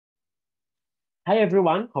Hi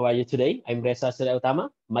everyone, how are you today? I'm Resa Surya Utama.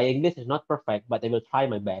 My English is not perfect, but I will try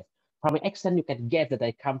my best. From my accent, you can guess that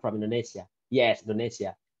I come from Indonesia. Yes,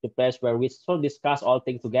 Indonesia, the place where we should discuss all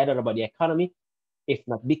things together about the economy. If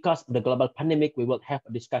not because of the global pandemic, we will have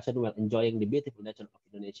a discussion while enjoying the beautiful nature of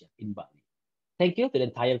Indonesia in Bali. Thank you to the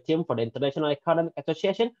entire team for the International Economic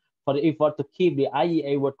Association for the effort to keep the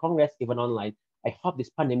IEA World Congress even online. I hope this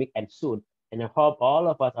pandemic ends soon, and I hope all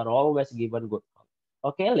of us are always given good health.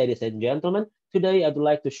 Okay, ladies and gentlemen, today I would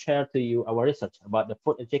like to share to you our research about the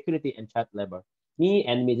food insecurity and child labor. Me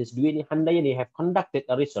and Mrs. Dwini Handayani have conducted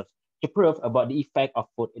a research to prove about the effect of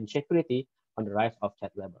food insecurity on the rise of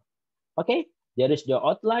child labor. Okay, there is the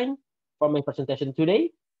outline for my presentation today.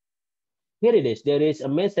 Here it is. There is a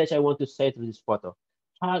message I want to say through this photo.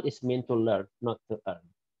 Child is meant to learn, not to earn.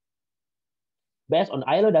 Based on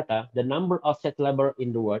ILO data, the number of child labor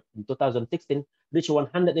in the world in 2016 reached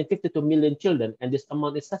 152 million children, and this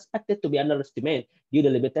amount is suspected to be underestimated due to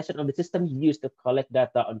the limitation of the system used to collect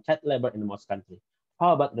data on child labor in most countries.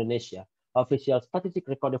 How about Indonesia? Official statistics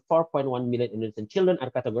recorded 4.1 million Indonesian children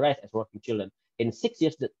are categorized as working children. In 6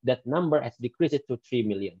 years, that number has decreased to 3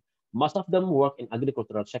 million. Most of them work in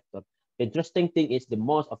agricultural sector. The interesting thing is the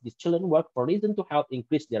most of these children work for reason to help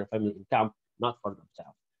increase their family income, not for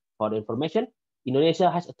themselves. For the information, Indonesia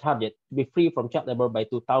has a target to be free from child labor by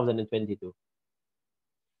 2022.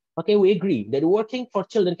 Okay, we agree that working for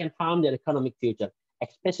children can harm their economic future,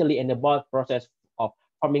 especially in the broad process of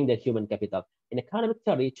forming their human capital. In economic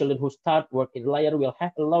theory, children who start work earlier will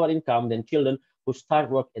have a lower income than children who start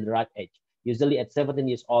work at the right age, usually at 17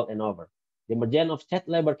 years old and over. The emergence of child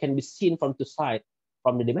labor can be seen from two sides.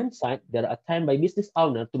 From the demand side, there are attempts by business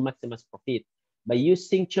owners to maximize profit by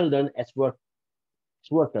using children as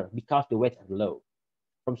workers because the wages are low.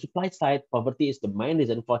 From supply side, poverty is the main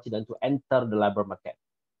reason for children to enter the labor market.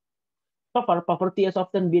 So far, poverty has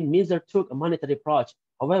often been measured through a monetary approach.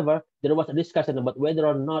 However, there was a discussion about whether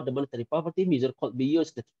or not the monetary poverty measure could be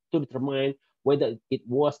used to determine whether it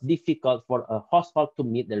was difficult for a household to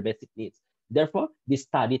meet their basic needs. Therefore, this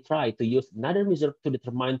study tried to use another measure to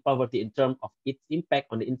determine poverty in terms of its impact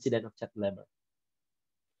on the incidence of child labor.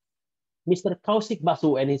 Mr. Kaushik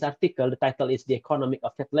Basu, in his article, the title is The Economic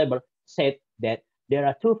of Child Labor, said that there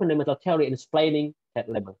are two fundamental theories in explaining child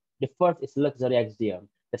labor. The first is luxury axiom.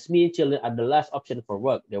 That means children are the last option for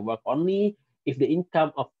work. They work only if the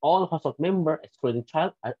income of all household members, excluding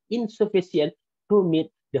child, are insufficient to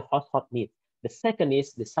meet the household needs. The second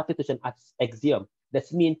is the substitution axiom.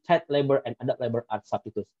 That means child labor and adult labor are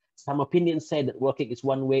substitutes. Some opinions say that working is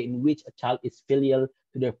one way in which a child is filial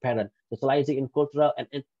to their parent, socializing in cultural and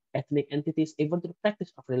ethnic entities, even to the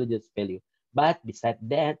practice of religious value. But besides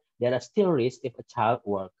that, there are still risks if a child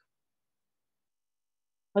works.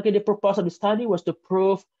 Okay, the purpose of the study was to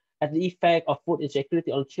prove that the effect of food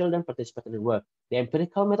insecurity on children participating in work. The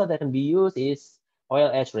empirical method that can be used is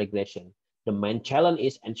OLS regression. The main challenge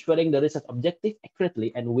is ensuring the research objective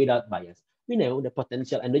accurately and without bias. We know the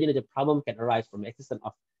potential endogenous problem can arise from the existence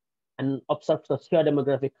of an observed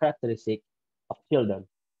socio-demographic characteristic of children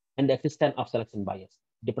and the existence of selection bias.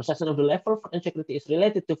 The perception of the level of insecurity is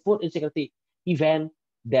related to food insecurity events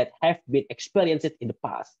that have been experienced in the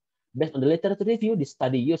past. Based on the literature review, the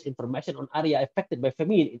study used information on area affected by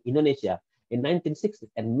famine in Indonesia in 1960s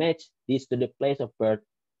and matched this to the place of birth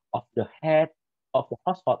of the head of the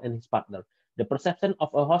household and his partner. The perception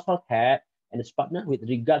of a household head and his partner with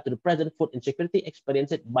regard to the present food insecurity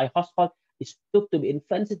experienced by household is took to be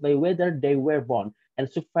influenced by whether they were born and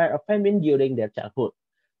suffered a famine during their childhood.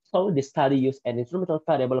 So the study used an instrumental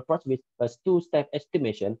variable approach with a two-step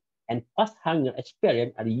estimation, and past hunger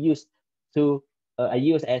experience are used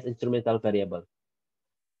as instrumental variable.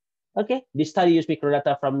 Okay, this study used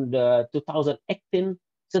microdata from the 2018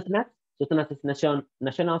 Surya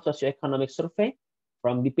National Socio-Economic Survey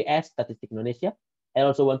from BPS-Statistics Indonesia. I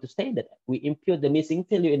also want to say that we impute the missing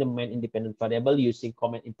value in the main independent variable using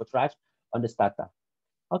common input range on the data.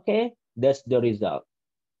 Okay, that's the result.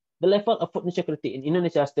 The level of food insecurity in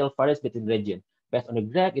Indonesia still varies between regions. Based on the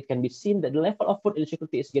graph, it can be seen that the level of food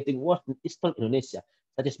insecurity is getting worse in eastern Indonesia,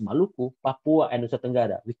 such as Maluku, Papua, and Nusa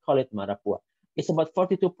Tenggara. We call it Marapua. It's about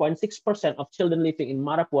 42.6% of children living in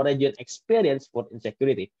Marapua region experience food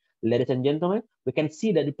insecurity. Ladies and gentlemen, we can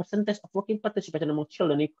see that the percentage of working participation among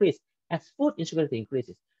children increase as food insecurity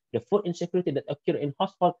increases. The food insecurity that occurs in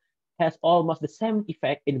households has almost the same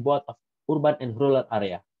effect in both of urban and rural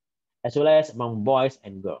area, as well as among boys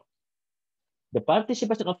and girls. The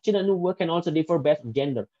participation of children in work can also differ based on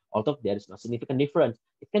gender, although there is no significant difference.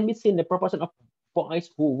 It can be seen the proportion of boys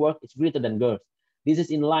who work is greater than girls. This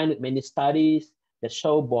is in line with many studies that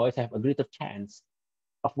show boys have a greater chance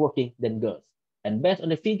of working than girls. And based on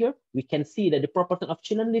the figure, we can see that the proportion of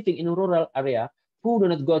children living in rural area who do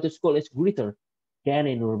not go to school is greater than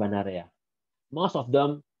in urban area. Most of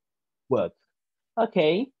them work.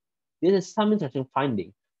 Okay, this is some interesting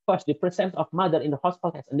finding. First, the presence of mother in the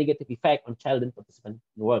household has a negative effect on children participants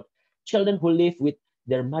in work. Children who live with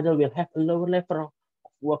their mother will have a lower level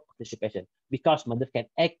of work participation because mother can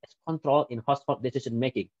act as control in household decision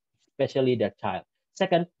making, especially their child.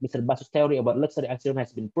 Second, Mr. Basu's theory about luxury axiom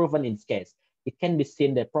has been proven in this case. It can be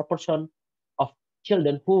seen that proportion of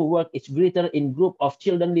children who work is greater in group of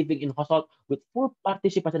children living in household with full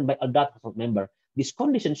participation by adult household member. This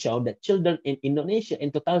condition showed that children in Indonesia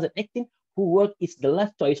in 2018 who work is the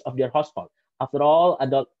last choice of their household. After all,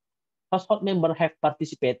 adult household members have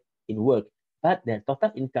participated in work, but their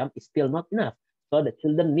total income is still not enough. So the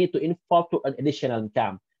children need to involve to earn additional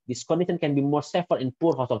income. This condition can be more safer in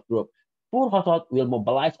poor household group. Poor household will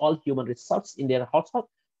mobilize all human resources in their household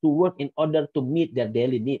to work in order to meet their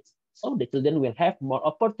daily needs. So the children will have more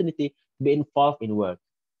opportunity to be involved in work.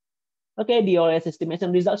 Okay, the OS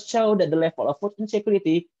estimation results show that the level of food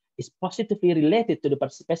insecurity is positively related to the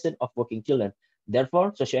participation of working children.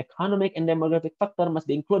 Therefore, socioeconomic and demographic factor must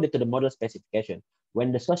be included to the model specification.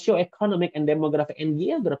 When the socioeconomic and demographic and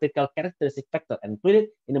geographical characteristic factor are included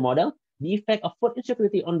in the model, the effect of food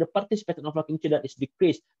insecurity on the participation of working children is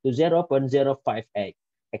decreased to 0.058.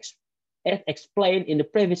 As explained in the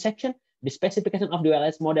previous section, the specification of the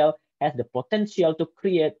OLS model has the potential to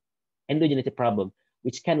create endogeneity problem,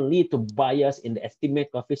 which can lead to bias in the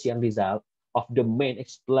estimate coefficient result of the main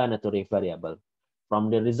explanatory variable.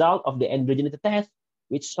 From the result of the endogeneity test,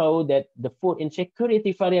 which show that the food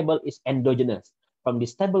insecurity variable is endogenous. From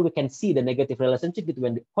this table, we can see the negative relationship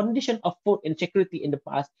between the condition of food insecurity in the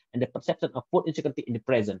past and the perception of food insecurity in the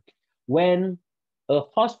present. When a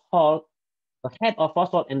household, a head of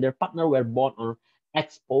household and their partner were born or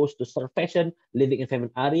exposed to starvation living in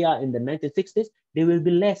famine area in the 1960s, they will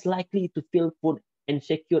be less likely to feel food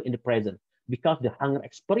insecure in the present because the hunger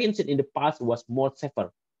experienced in the past was more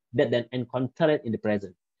severe than encountered in the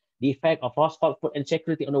present. The effect of household food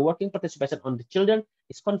insecurity on the working participation on the children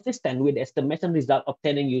is consistent with the estimation result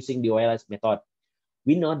obtained using the OLS method.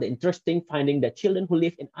 We know the interesting finding that children who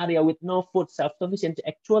live in area with no food self-sufficiency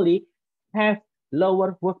actually have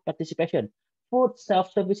lower work participation. Food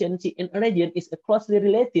self-sufficiency in a region is closely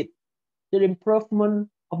related to the improvement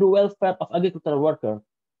of the welfare of agricultural workers.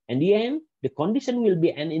 In the end, the condition will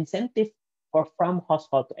be an incentive for farm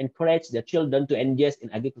households to encourage their children to engage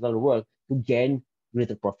in agricultural work to gain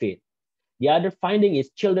greater profit. The other finding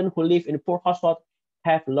is children who live in poor households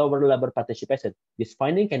have lower labor participation. This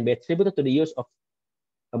finding can be attributed to the use of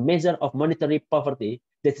a measure of monetary poverty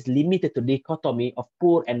that is limited to dichotomy of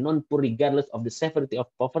poor and non-poor regardless of the severity of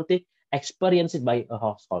poverty experienced by a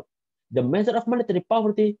household. The measure of monetary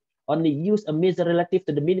poverty only use a measure relative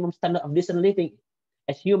to the minimum standard of decent living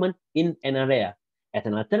as human in an area. As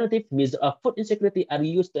an alternative, measures of food insecurity are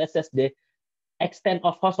used to assess the extent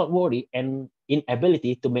of household worry and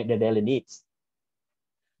inability to meet their daily needs.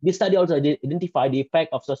 This study also identified the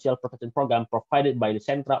effect of social protection program provided by the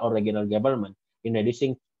central or regional government in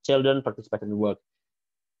reducing children participation in work.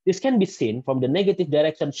 This can be seen from the negative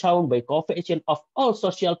direction shown by coefficient of all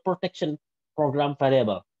social protection program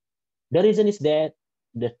variable. The reason is that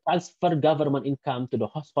the transfer government income to the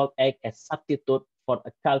household act as substitute for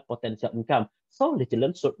a child potential income. So the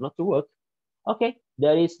children should not to work. Okay,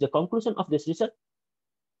 there is the conclusion of this research.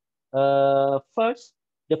 First,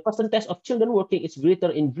 the percentage of children working is greater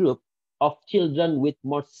in group of children with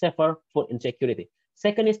more severe food insecurity.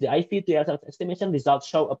 Second is the IFE-TLS estimation results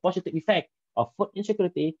show a positive effect of food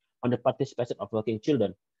insecurity on the participation of working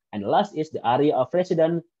children. And last is the area of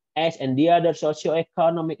residence, age, and the other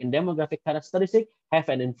socio-economic and demographic characteristics have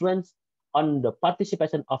an influence on the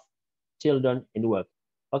participation of children in work.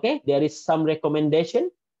 Okay, there is some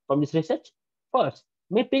recommendation from this research. First,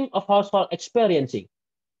 mapping of household experiencing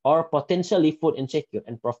or potentially food insecure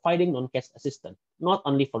and providing non-cash assistance, not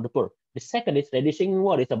only for the poor. The second is reducing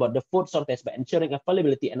worries about the food shortage by ensuring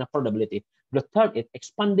availability and affordability. The third is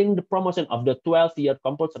expanding the promotion of the 12-year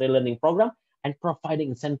compulsory learning program and providing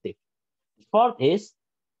incentive. The fourth is,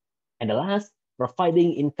 and the last,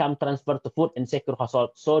 providing income transfer to food insecure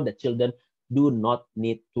households so that children do not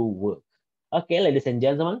need to work. Okay, ladies and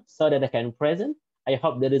gentlemen, so that I can present, I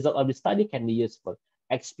hope the result of the study can be useful,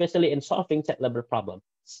 especially in solving child labor problem.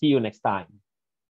 See you next time.